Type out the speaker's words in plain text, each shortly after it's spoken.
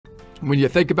When you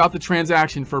think about the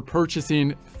transaction for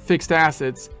purchasing fixed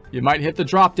assets, you might hit the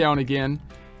drop down again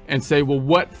and say, well,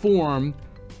 what form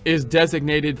is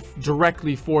designated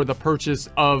directly for the purchase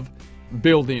of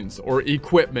buildings or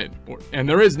equipment? And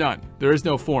there is none. There is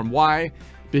no form. Why?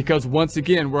 Because once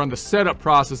again, we're on the setup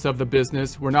process of the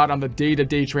business. We're not on the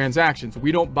day-to-day transactions.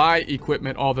 We don't buy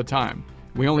equipment all the time.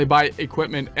 We only buy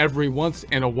equipment every once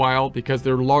in a while because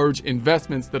they're large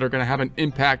investments that are going to have an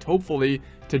impact, hopefully,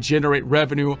 to generate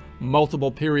revenue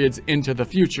multiple periods into the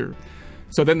future.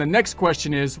 So then the next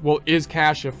question is, well, is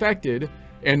cash affected?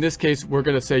 In this case, we're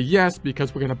going to say yes,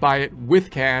 because we're going to buy it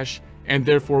with cash, and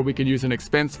therefore we can use an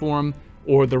expense form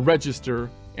or the register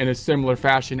in a similar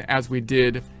fashion as we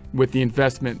did with the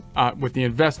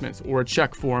investments or a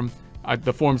check form,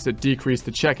 the forms that decrease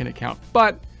the checking account.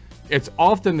 But it's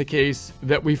often the case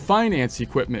that we finance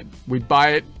equipment. We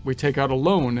buy it, we take out a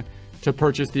loan to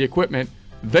purchase the equipment.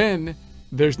 Then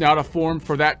there's not a form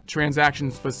for that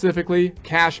transaction specifically.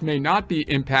 Cash may not be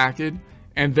impacted,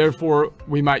 and therefore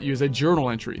we might use a journal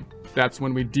entry. That's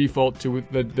when we default to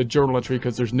the journal entry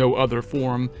because there's no other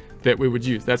form that we would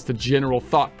use. That's the general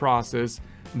thought process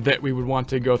that we would want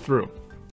to go through.